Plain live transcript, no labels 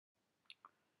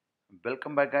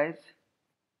Welcome back, guys.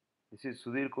 This is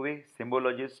Sudhir Kove,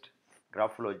 symbologist,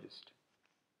 graphologist.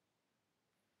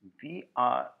 We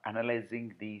are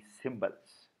analyzing the symbols,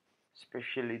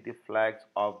 especially the flags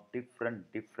of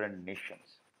different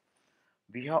nations.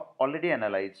 We have already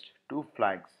analyzed two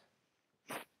flags.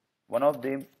 One of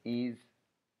them is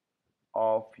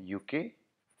of UK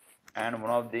and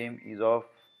one of them is of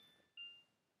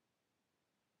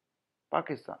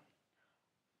Pakistan.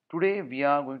 Today we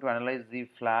are going to analyze the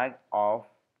flag of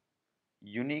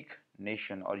unique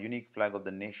nation or unique flag of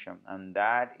the nation, and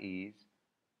that is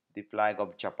the flag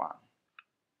of Japan.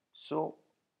 So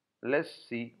let's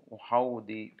see how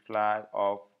the flag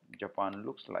of Japan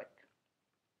looks like.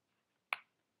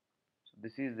 So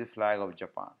this is the flag of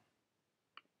Japan.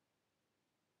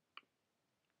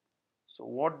 So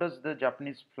what does the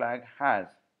Japanese flag has?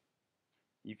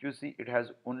 If you see, it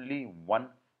has only one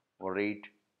red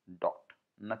dot,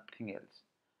 nothing else.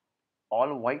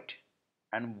 All white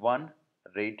and one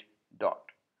red dot.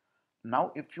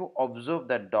 Now if you observe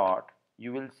that dot,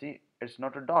 you will see it's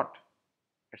not a dot,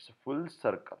 it's a full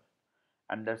circle,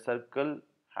 and the circle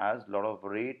has a lot of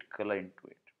red color into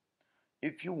it.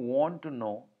 If you want to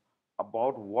know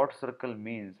about what circle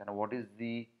means and what is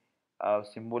the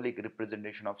symbolic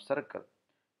representation of circle,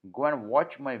 go and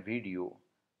watch my video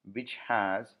which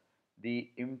has the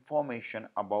information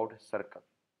about circle.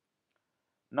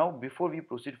 Now before we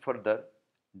proceed further,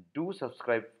 do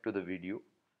subscribe to the video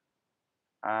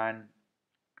and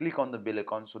click on the bell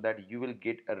icon so that you will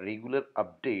get a regular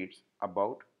updates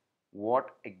about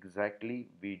what exactly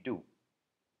we do.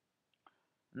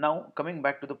 Now coming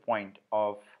back to the point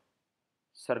of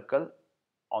circle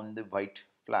on the white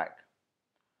flag.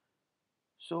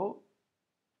 So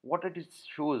what it is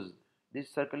shows, this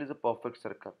circle is a perfect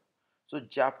circle. So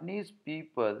Japanese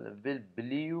people will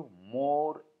believe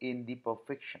more in the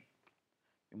perfection.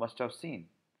 You must have seen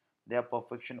they are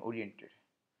perfection oriented.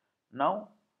 Now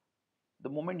the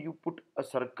moment you put a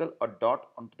circle or dot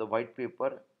onto the white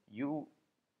paper, you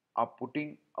are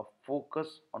putting a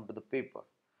focus onto the paper.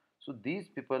 So these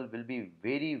people will be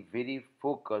very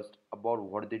focused about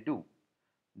what they do.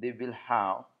 They will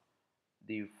have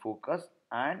the focus,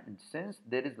 and since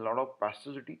there is a lot of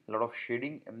pastelity, a lot of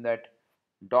shading in that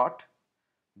dot,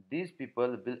 these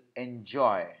people will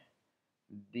enjoy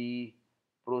the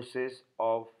process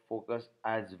of focus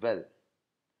as well.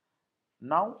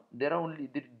 Now there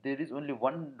is only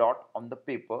one dot on the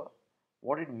paper.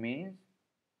 What it means,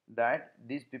 that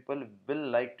these people will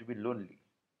like to be lonely.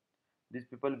 These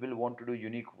people will want to do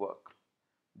unique work.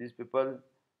 These people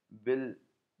will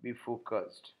be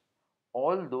focused.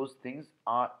 All those things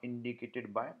are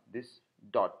indicated by this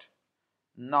dot.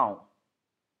 Now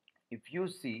if you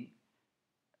see,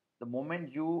 the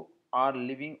moment you are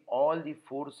leaving all the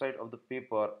four sides of the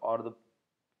paper or the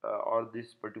or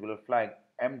this particular flag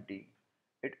empty,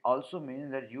 it also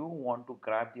means that you want to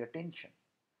grab the attention,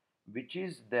 which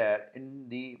is there in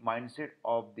the mindset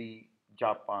of the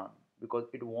Japan, because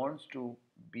it wants to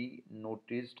be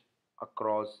noticed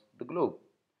across the globe.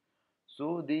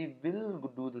 So they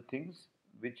will do the things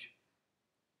which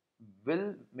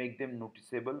will make them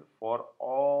noticeable for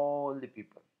all the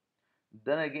people.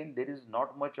 Then again, there is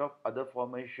not much of other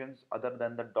formations other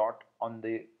than the dot on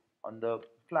the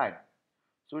flag.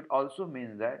 So it also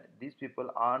means that these people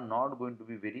are not going to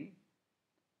be very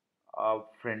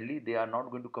friendly. They are not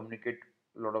going to communicate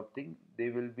a lot of things.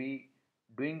 They will be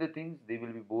doing the things. They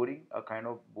will be boring, a kind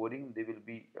of boring. They will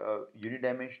be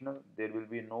unidimensional. There will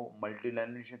be no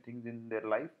multi-dimensional things in their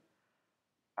life,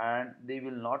 and they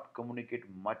will not communicate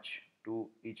much to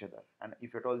each other. And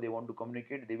if at all they want to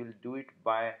communicate, they will do it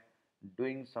by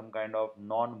doing some kind of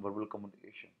non-verbal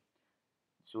communication.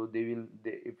 So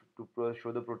if to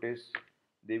show the protest,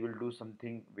 they will do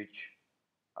something which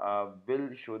will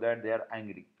show that they are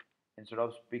angry. Instead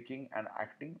of speaking and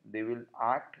acting, they will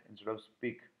act instead of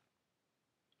speak.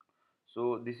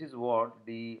 So this is what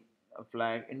the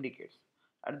flag indicates.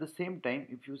 At the same time,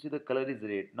 if you see, the color is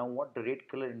red. Now what the red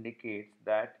color indicates,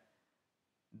 that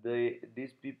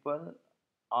these people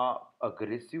are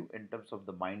aggressive in terms of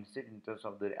the mindset, in terms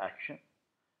of their action.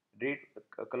 Red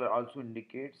color also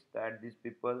indicates that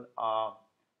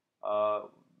uh,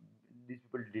 these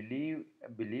people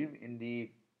believe in the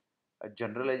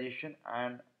generalization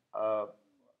and uh,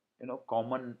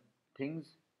 common things.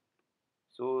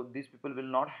 So these people will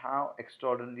not have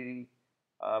extraordinary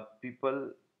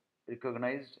people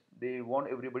recognized. They want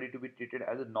everybody to be treated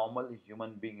as a normal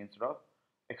human being instead of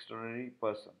extraordinary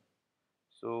person.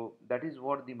 So that is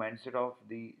what the mindset of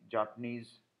the Japanese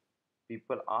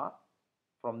people are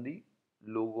from the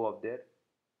logo of their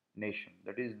nation,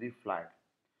 that is the flag.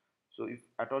 So if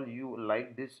at all you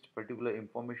like this particular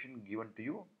information given to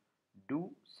you, do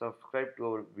subscribe to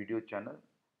our video channel.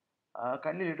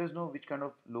 Kindly let us know which kind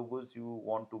of logos you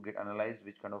want to get analyzed,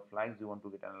 which kind of flags you want to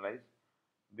get analyzed.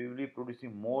 We will be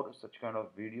producing more such kind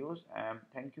of videos, and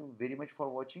thank you very much for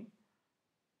watching.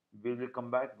 We will come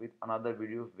back with another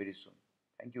video very soon.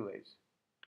 Thank you guys.